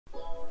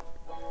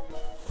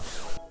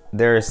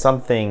There is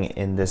something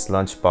in this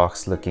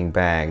lunchbox looking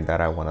bag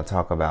that I want to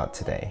talk about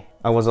today.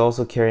 I was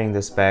also carrying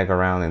this bag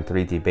around in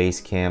 3D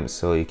Basecamp,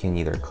 so you can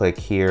either click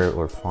here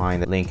or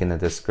find the link in the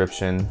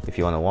description if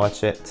you want to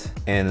watch it.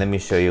 And let me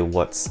show you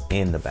what's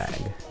in the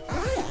bag.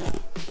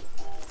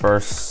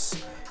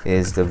 First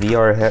is the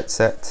VR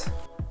headset,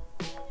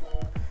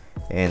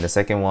 and the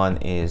second one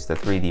is the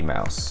 3D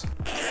mouse.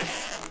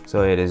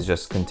 So it is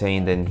just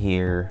contained in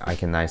here. I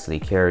can nicely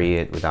carry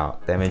it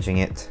without damaging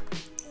it.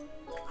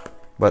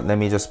 But let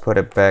me just put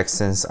it back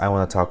since I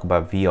want to talk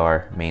about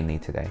VR mainly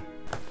today.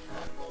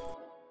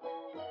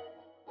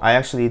 I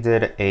actually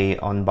did a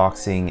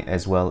unboxing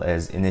as well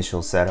as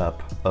initial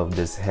setup of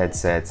this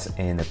headset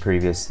in a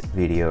previous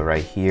video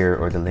right here,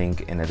 or the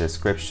link in the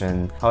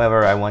description.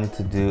 However, I wanted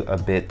to do a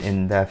bit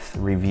in-depth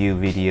review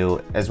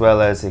video as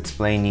well as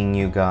explaining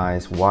you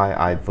guys why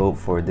I vote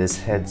for this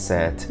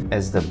headset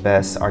as the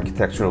best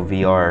architectural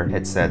VR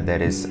headset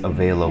that is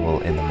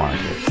available in the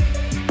market.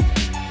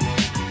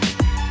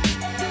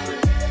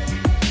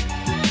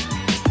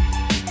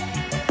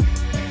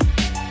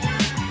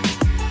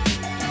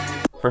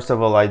 First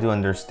of all, I do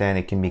understand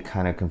it can be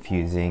kind of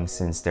confusing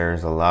since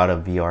there's a lot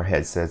of VR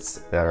headsets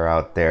that are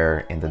out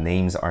there and the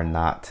names are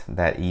not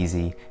that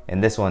easy,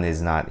 and this one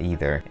is not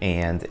either.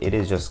 And it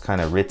is just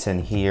kind of written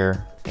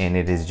here, and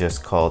it is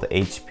just called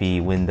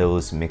HP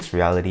Windows Mixed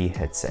Reality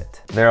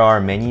Headset. There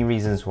are many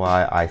reasons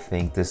why I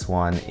think this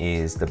one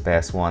is the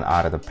best one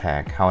out of the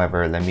pack.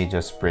 However, let me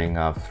just bring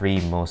up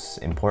three most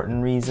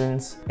important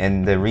reasons.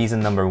 And the reason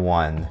number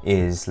one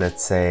is,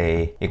 let's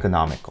say,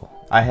 economical.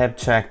 I have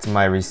checked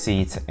my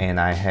receipt and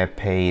I have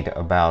paid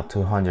about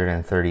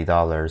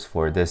 $230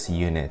 for this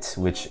unit,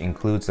 which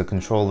includes the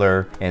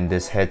controller and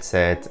this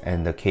headset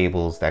and the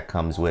cables that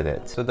comes with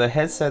it. So the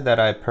headset that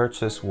I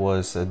purchased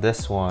was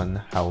this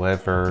one.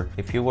 However,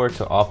 if you were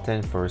to opt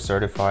in for a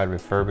certified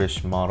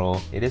refurbished model,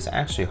 it is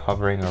actually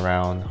hovering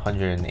around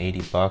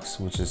 180 bucks,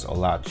 which is a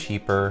lot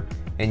cheaper.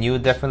 And you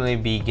would definitely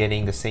be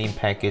getting the same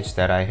package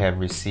that I have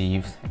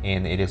received,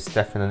 and it is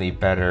definitely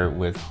better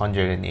with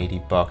 180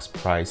 bucks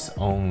price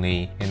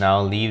only. And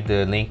I'll leave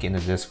the link in the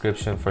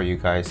description for you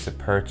guys to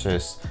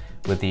purchase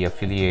with the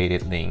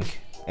affiliated link.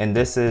 And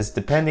this is,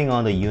 depending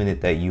on the unit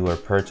that you are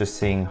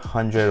purchasing,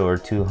 $100 or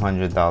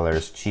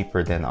 $200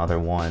 cheaper than other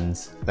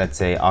ones. Let's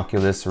say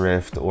Oculus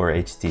Rift or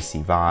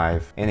HTC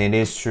Vive. And it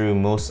is true,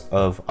 most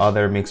of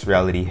other mixed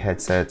reality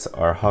headsets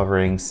are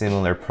hovering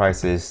similar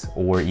prices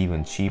or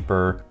even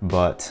cheaper,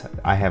 but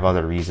I have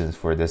other reasons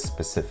for this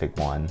specific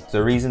one.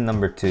 So reason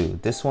number two,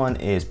 this one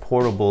is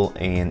portable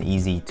and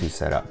easy to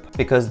set up.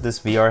 Because this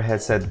VR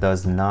headset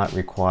does not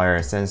require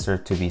a sensor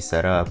to be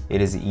set up,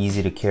 it is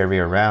easy to carry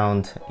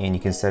around and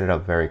you can set it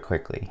up very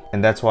quickly.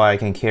 And that's why I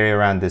can carry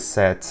around this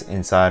set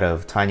inside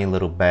of tiny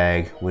little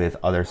bag with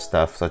other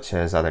stuff such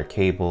as other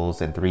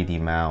cables and 3D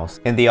mouse.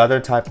 And the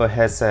other type of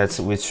headsets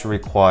which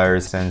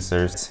requires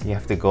sensors, you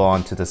have to go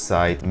onto the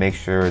site, make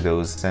sure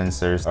those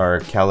sensors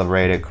are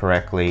calibrated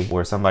correctly,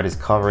 or somebody's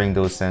covering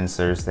those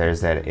sensors,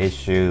 there's that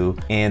issue,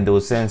 and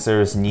those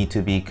sensors need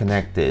to be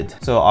connected.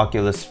 So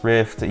Oculus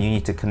Rift, you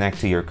need to connect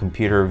to your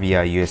computer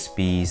via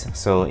USBs,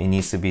 so it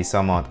needs to be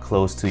somewhat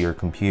close to your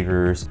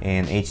computers.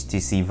 And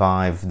HTC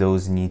Vive,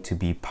 those need to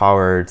be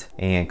powered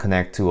and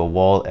connect to a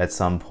wall at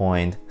some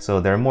point, so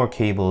there are more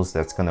cables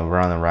that's going to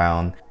run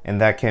around,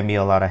 and that can be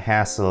a lot of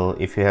hassle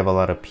if you have a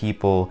lot of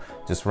people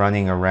just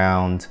running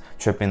around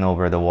tripping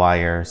over the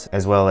wires,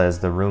 as well as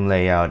the room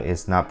layout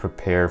is not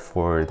prepared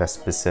for that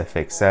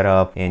specific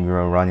setup and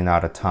you're running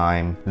out of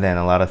time, then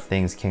a lot of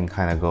things can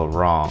kind of go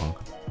wrong.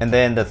 And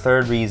then the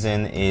third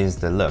reason is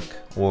the look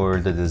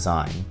or the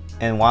design.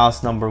 And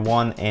whilst number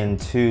one and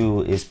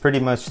two is pretty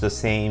much the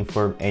same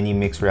for any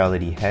mixed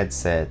reality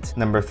headset,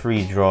 number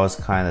three draws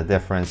kind of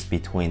difference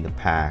between the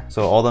pack.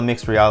 So all the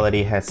mixed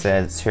reality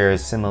headsets share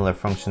similar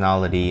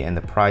functionality and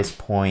the price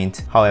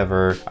point.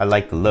 However, I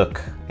like the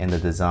look and the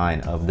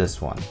design of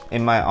this one.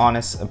 In my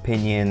honest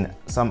opinion,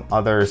 some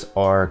others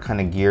are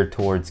kind of geared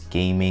towards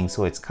gaming,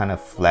 so it's kind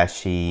of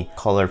flashy,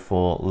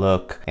 colorful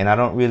look, and I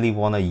don't really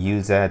want to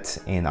use that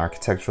in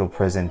architectural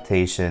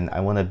presentation.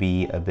 I want to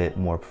be a bit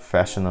more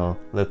professional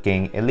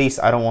looking. At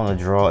least I don't want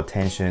to draw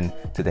attention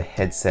to the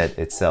headset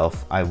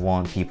itself. I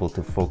want people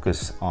to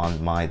focus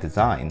on my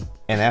design.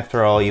 And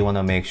after all, you want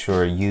to make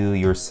sure you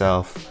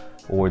yourself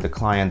or the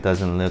client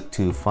doesn't look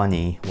too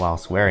funny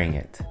whilst wearing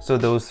it. So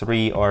those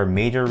three are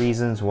major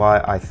reasons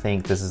why I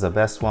think this is the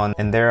best one,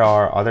 and there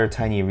are other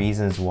tiny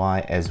reasons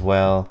why as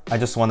well. I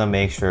just want to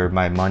make sure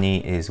my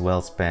money is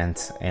well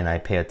spent and I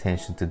pay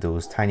attention to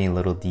those tiny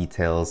little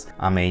details.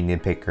 I'm a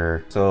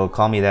nitpicker, so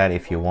call me that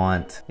if you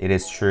want. It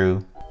is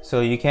true.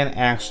 So you can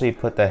actually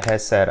put the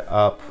headset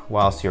up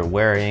whilst you're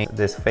wearing.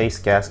 This face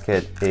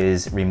gasket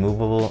is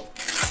removable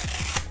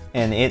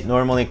and it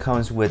normally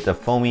comes with a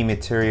foamy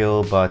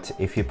material, but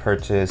if you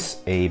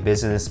purchase a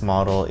business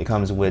model, it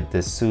comes with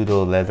this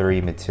pseudo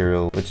leathery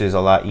material, which is a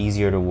lot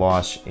easier to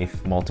wash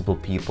if multiple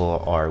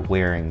people are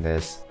wearing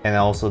this. And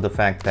also the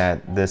fact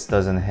that this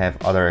doesn't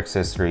have other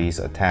accessories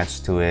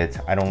attached to it.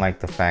 I don't like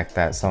the fact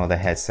that some of the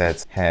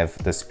headsets have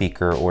the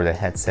speaker or the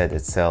headset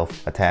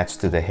itself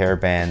attached to the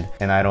hairband,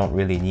 and I don't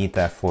really need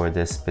that for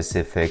this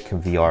specific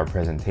VR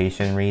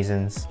presentation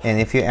reasons. And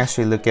if you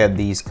actually look at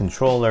these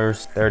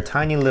controllers, there are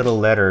tiny little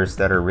letters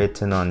that are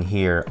written on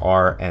here,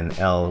 R and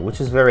L,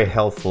 which is very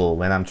helpful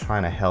when I'm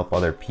trying to help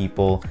other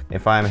people.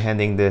 If I'm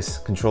handing this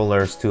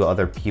controllers to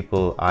other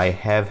people, I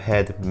have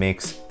had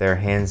mix their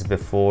hands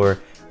before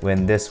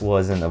when this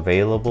wasn't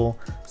available.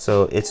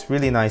 So it's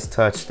really nice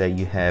touch that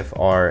you have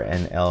R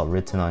and L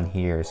written on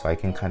here, so I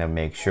can kind of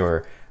make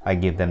sure I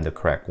give them the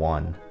correct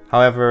one.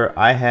 However,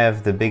 I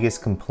have the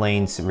biggest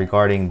complaints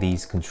regarding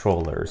these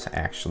controllers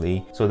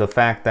actually. So the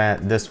fact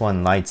that this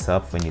one lights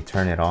up when you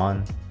turn it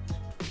on,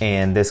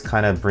 and this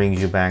kind of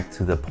brings you back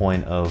to the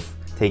point of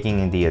taking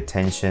in the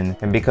attention,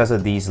 and because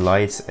of these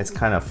lights, it's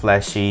kind of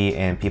flashy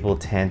and people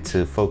tend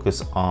to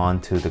focus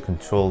on to the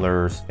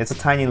controllers. It's a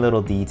tiny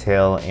little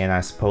detail, and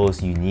I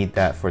suppose you need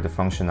that for the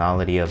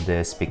functionality of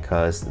this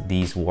because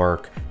these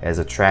work as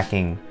a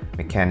tracking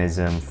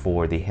mechanism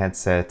for the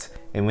headset.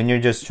 And when you're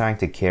just trying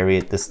to carry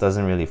it, this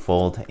doesn't really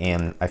fold,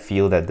 and I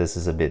feel that this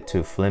is a bit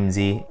too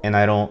flimsy, and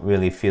I don't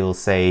really feel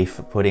safe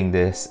putting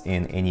this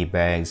in any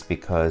bags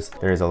because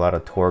there's a lot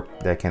of torque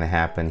that can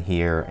happen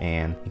here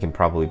and it can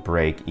probably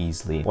break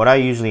easily. What I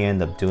usually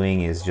end up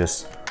doing is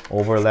just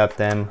overlap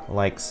them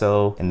like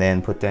so, and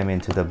then put them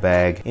into the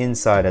bag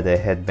inside of the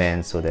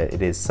headband so that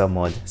it is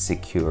somewhat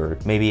secure.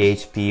 Maybe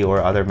HP or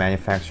other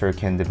manufacturer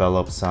can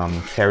develop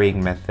some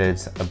carrying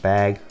methods, a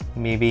bag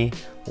maybe,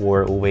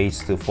 or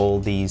ways to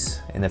fold these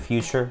in the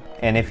future.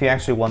 And if you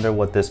actually wonder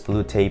what this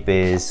blue tape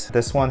is,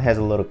 this one has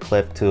a little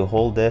clip to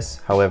hold this.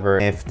 However,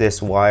 if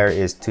this wire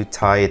is too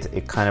tight,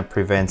 it kind of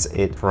prevents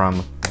it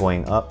from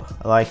going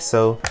up like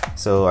so.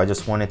 So I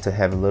just wanted to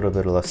have a little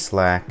bit of a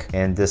slack,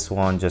 and this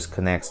one just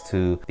connects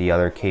to the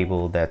other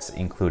cable that's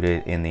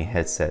included in the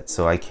headset.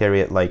 So I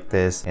carry it like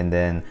this and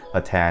then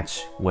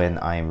attach when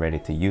I am ready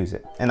to use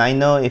it. And I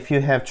know if you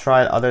have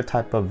tried other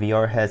type of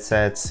VR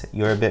headsets,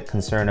 you're a bit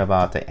concerned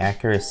about the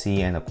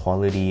accuracy and the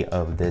quality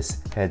of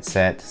this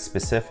headset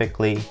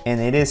specifically. And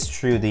it is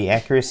true, the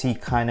accuracy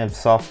kind of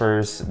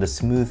suffers. The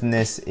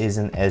smoothness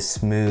isn't as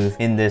smooth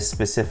in this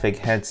specific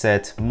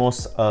headset.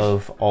 Most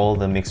of all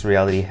the mixed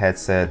reality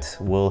headsets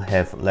will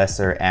have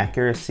lesser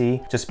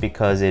accuracy just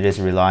because it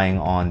is relying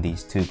on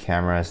these two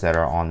cameras that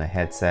are on the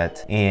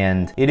headset,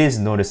 and it is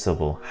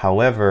noticeable.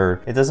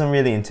 However, it doesn't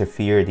really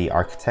interfere the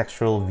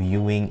architectural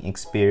viewing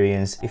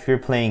experience if you're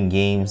playing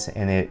games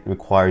and it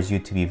requires you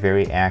to be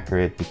very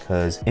accurate,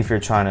 because if you're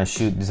trying to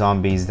shoot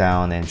zombies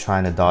down and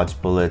trying to dodge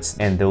bullets,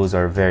 and those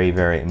are very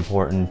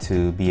important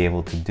to be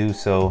able to do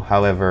so.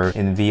 However,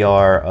 in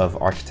VR of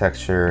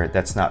architecture,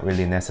 that's not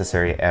really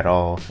necessary at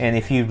all. And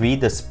if you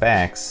read the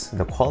specs,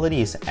 the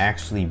quality is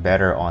actually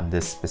better on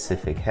this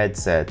specific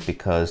headset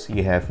because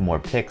you have more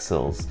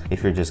pixels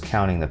if you're just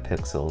counting the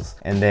pixels,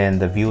 and then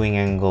the viewing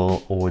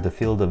angle or the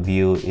field of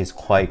view is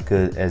quite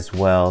good as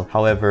well.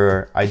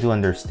 However, I do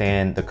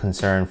understand the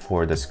concern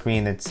for the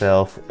screen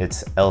itself.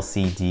 It's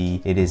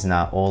LCD, it is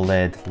not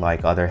OLED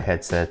like other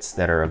headsets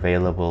that are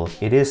available.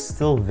 It is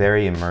still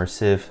very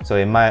immersive, so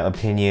in my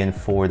opinion,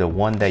 for the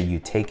one that you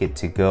take it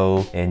to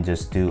go and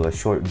just do a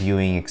short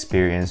viewing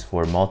experience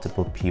for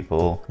multiple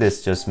people,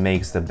 this just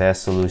makes the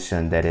best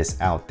solution that is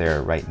out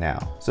there right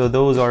now. So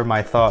those are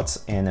my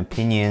thoughts and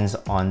opinions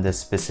on this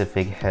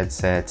specific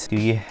headset. Do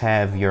you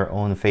have your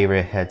own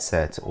favorite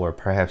headset, or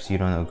perhaps you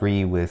don't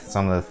agree with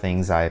some of the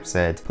things I've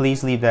said?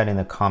 Please leave that in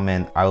a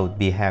comment. I would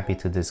be happy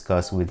to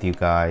discuss with you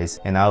guys,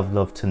 and I would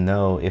love to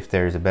know if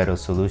there's a better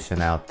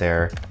solution out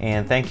there.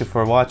 And thank you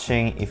for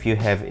watching. If you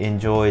have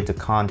enjoyed the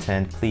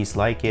content, please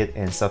like it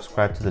and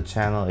subscribe to the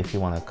channel if you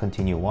want to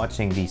continue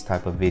watching these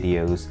type of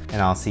videos,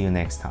 and I'll see you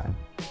next time.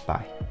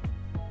 Bye.